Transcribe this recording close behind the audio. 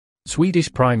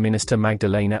Swedish Prime Minister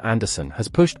Magdalena Andersson has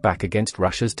pushed back against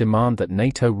Russia's demand that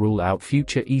NATO rule out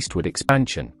future eastward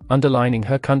expansion, underlining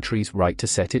her country's right to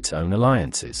set its own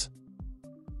alliances.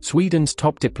 Sweden's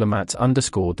top diplomats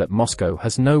underscored that Moscow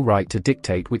has no right to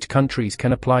dictate which countries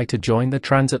can apply to join the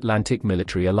transatlantic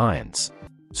military alliance.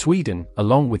 Sweden,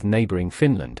 along with neighboring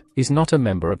Finland, is not a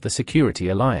member of the security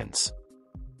alliance.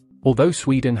 Although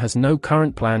Sweden has no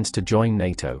current plans to join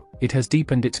NATO, it has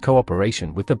deepened its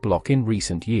cooperation with the bloc in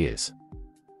recent years.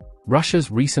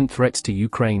 Russia's recent threats to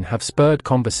Ukraine have spurred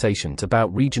conversations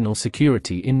about regional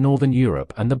security in Northern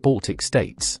Europe and the Baltic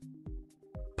states.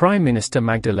 Prime Minister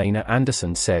Magdalena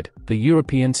Andersson said, "The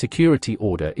European security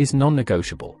order is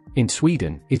non-negotiable. In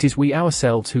Sweden, it is we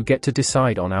ourselves who get to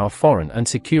decide on our foreign and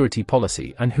security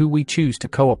policy and who we choose to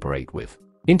cooperate with.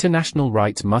 International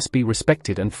rights must be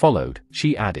respected and followed,"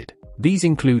 she added. These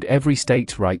include every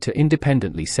state's right to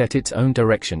independently set its own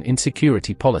direction in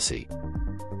security policy.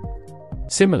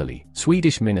 Similarly,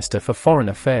 Swedish Minister for Foreign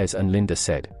Affairs Ann Linde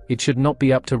said, "It should not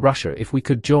be up to Russia if we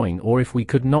could join or if we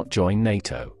could not join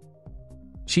NATO."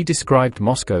 She described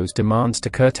Moscow's demands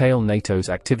to curtail NATO's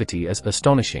activity as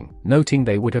astonishing, noting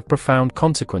they would have profound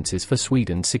consequences for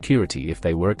Sweden's security if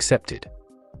they were accepted.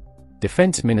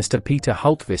 Defense Minister Peter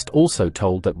Hultqvist also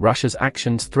told that Russia's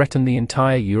actions threaten the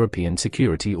entire European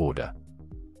security order.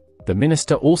 The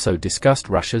minister also discussed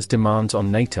Russia's demands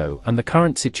on NATO and the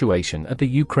current situation at the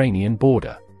Ukrainian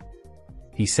border.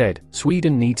 He said,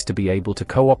 "Sweden needs to be able to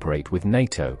cooperate with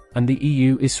NATO, and the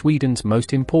EU is Sweden's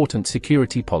most important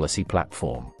security policy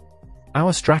platform.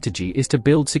 Our strategy is to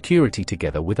build security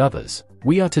together with others.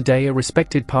 We are today a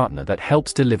respected partner that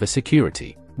helps deliver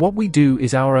security. What we do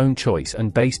is our own choice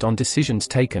and based on decisions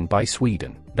taken by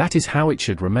Sweden. That is how it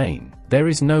should remain. There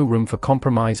is no room for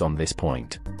compromise on this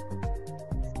point."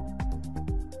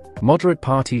 Moderate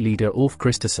Party leader Ulf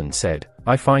Kristersson said,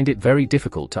 "I find it very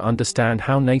difficult to understand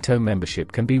how NATO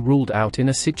membership can be ruled out in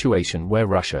a situation where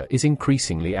Russia is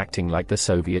increasingly acting like the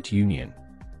Soviet Union.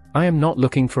 I am not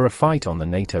looking for a fight on the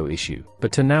NATO issue,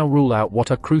 but to now rule out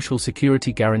what are crucial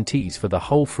security guarantees for the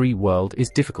whole free world is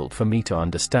difficult for me to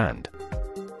understand."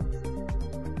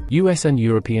 US and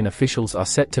European officials are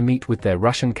set to meet with their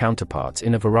Russian counterparts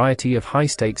in a variety of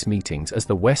high-stakes meetings as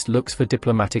the West looks for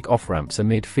diplomatic off-ramps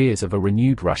amid fears of a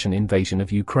renewed Russian invasion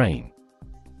of Ukraine.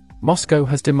 Moscow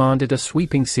has demanded a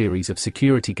sweeping series of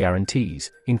security guarantees,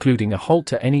 including a halt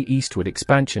to any eastward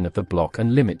expansion of the bloc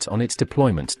and limits on its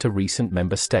deployments to recent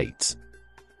member states.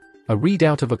 A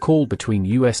readout of a call between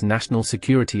US National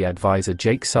Security Advisor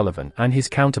Jake Sullivan and his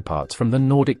counterparts from the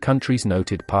Nordic countries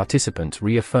noted participants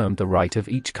reaffirmed the right of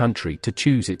each country to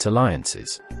choose its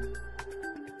alliances.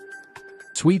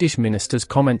 Swedish ministers'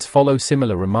 comments follow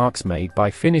similar remarks made by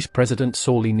Finnish President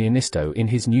Sauli Niinisto in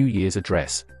his New Year's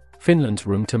address. Finland's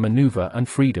room to maneuver and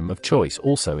freedom of choice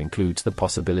also includes the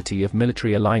possibility of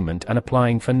military alignment and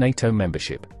applying for NATO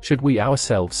membership, should we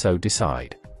ourselves so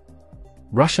decide.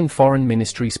 Russian Foreign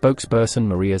Ministry spokesperson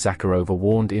Maria Zakharova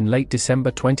warned in late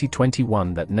December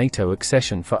 2021 that NATO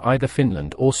accession for either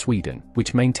Finland or Sweden,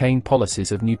 which maintained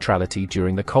policies of neutrality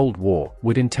during the Cold War,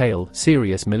 would entail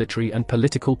serious military and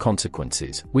political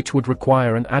consequences, which would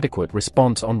require an adequate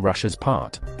response on Russia's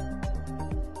part.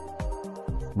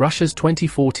 Russia's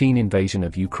 2014 invasion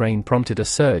of Ukraine prompted a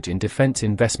surge in defense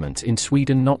investments in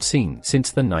Sweden not seen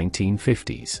since the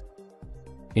 1950s.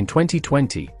 In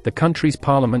 2020, the country's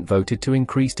parliament voted to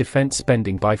increase defense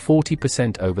spending by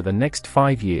 40% over the next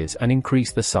 5 years and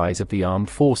increase the size of the armed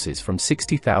forces from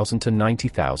 60,000 to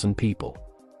 90,000 people.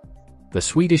 The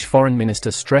Swedish foreign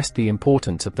minister stressed the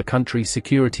importance of the country's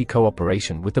security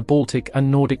cooperation with the Baltic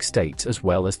and Nordic states as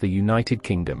well as the United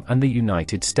Kingdom and the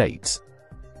United States.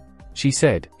 She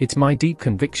said, "It's my deep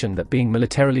conviction that being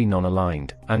militarily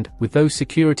non-aligned, and, with those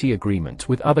security agreements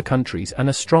with other countries and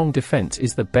a strong defense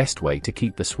is the best way to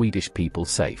keep the Swedish people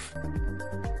safe."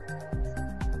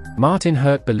 Martin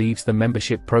Hurt believes the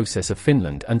membership process of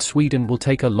Finland and Sweden will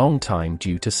take a long time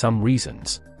due to some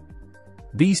reasons.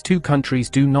 These two countries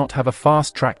do not have a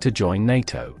fast track to join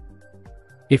NATO.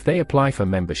 If they apply for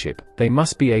membership, they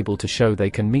must be able to show they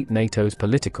can meet NATO's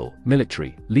political,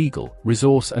 military, legal,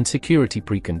 resource and security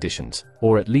preconditions,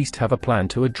 or at least have a plan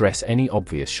to address any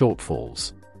obvious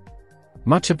shortfalls.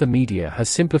 Much of the media has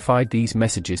simplified these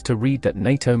messages to read that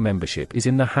NATO membership is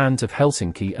in the hands of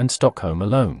Helsinki and Stockholm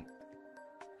alone.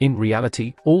 In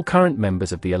reality, all current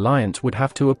members of the alliance would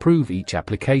have to approve each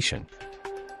application.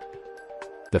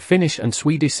 The Finnish and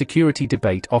Swedish security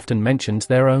debate often mentions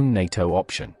their own NATO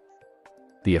option.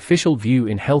 The official view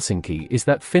in Helsinki is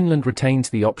that Finland retains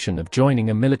the option of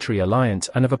joining a military alliance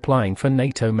and of applying for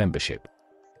NATO membership.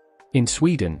 In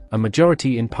Sweden, a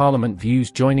majority in parliament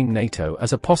views joining NATO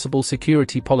as a possible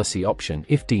security policy option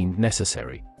if deemed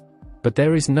necessary. But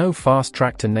there is no fast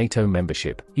track to NATO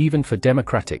membership, even for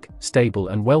democratic, stable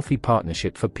and wealthy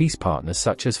partnership for peace partners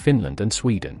such as Finland and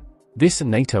Sweden. This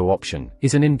NATO option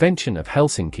is an invention of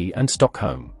Helsinki and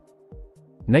Stockholm.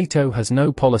 NATO has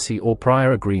no policy or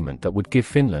prior agreement that would give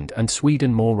Finland and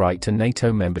Sweden more right to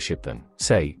NATO membership than,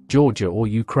 say, Georgia or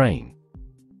Ukraine.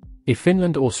 If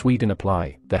Finland or Sweden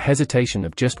apply, the hesitation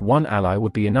of just one ally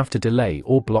would be enough to delay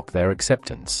or block their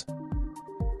acceptance.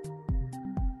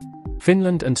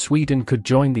 Finland and Sweden could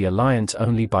join the alliance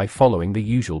only by following the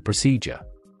usual procedure.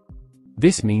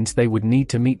 This means they would need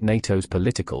to meet NATO's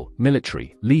political,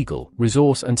 military, legal,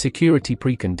 resource and security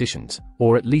preconditions,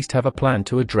 or at least have a plan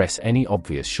to address any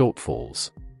obvious shortfalls.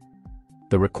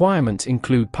 The requirements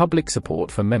include public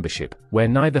support for membership, where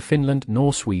neither Finland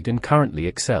nor Sweden currently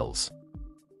excels.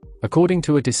 According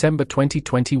to a December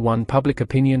 2021 public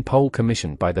opinion poll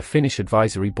commissioned by the Finnish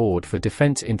Advisory Board for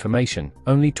Defence Information,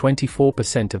 only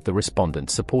 24% of the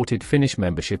respondents supported Finnish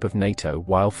membership of NATO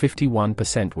while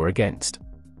 51% were against.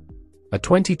 A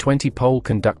 2020 poll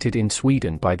conducted in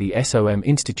Sweden by the SOM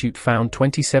Institute found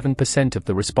 27% of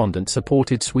the respondents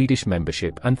supported Swedish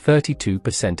membership and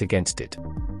 32% against it.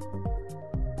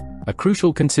 A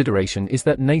crucial consideration is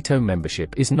that NATO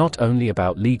membership is not only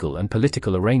about legal and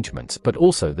political arrangements but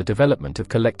also the development of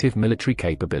collective military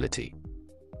capability.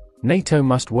 NATO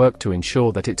must work to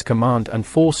ensure that its command and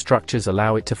force structures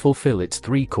allow it to fulfill its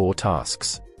three core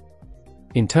tasks.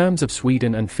 In terms of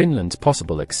Sweden and Finland's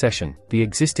possible accession, the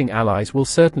existing allies will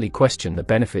certainly question the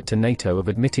benefit to NATO of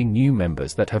admitting new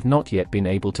members that have not yet been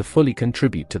able to fully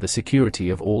contribute to the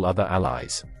security of all other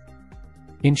allies.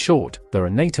 In short, the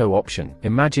NATO option,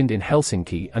 imagined in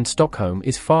Helsinki and Stockholm,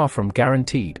 is far from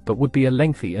guaranteed but would be a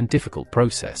lengthy and difficult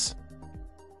process.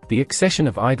 The accession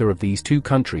of either of these two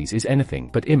countries is anything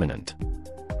but imminent.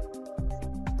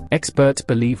 Experts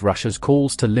believe Russia's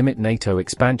calls to limit NATO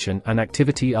expansion and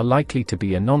activity are likely to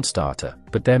be a non-starter,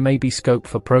 but there may be scope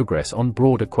for progress on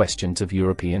broader questions of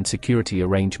European security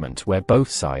arrangements where both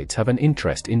sides have an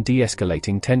interest in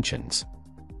de-escalating tensions.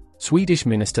 Swedish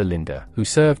Minister Linda, who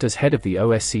served as head of the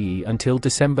OSCE until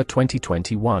December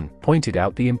 2021, pointed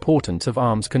out the importance of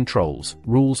arms controls,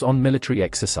 rules on military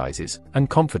exercises, and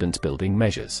confidence-building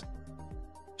measures.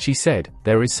 She said,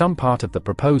 "There is some part of the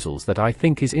proposals that I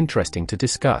think is interesting to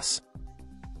discuss."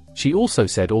 She also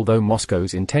said although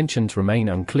Moscow's intentions remain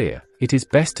unclear, it is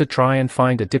best to try and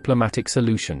find a diplomatic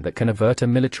solution that can avert a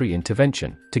military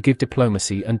intervention. To give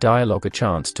diplomacy and dialogue a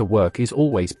chance to work is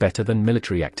always better than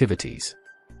military activities.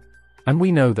 And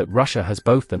we know that Russia has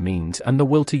both the means and the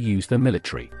will to use the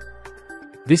military.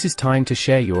 This is time to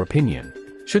share your opinion.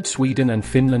 Should Sweden and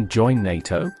Finland join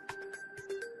NATO?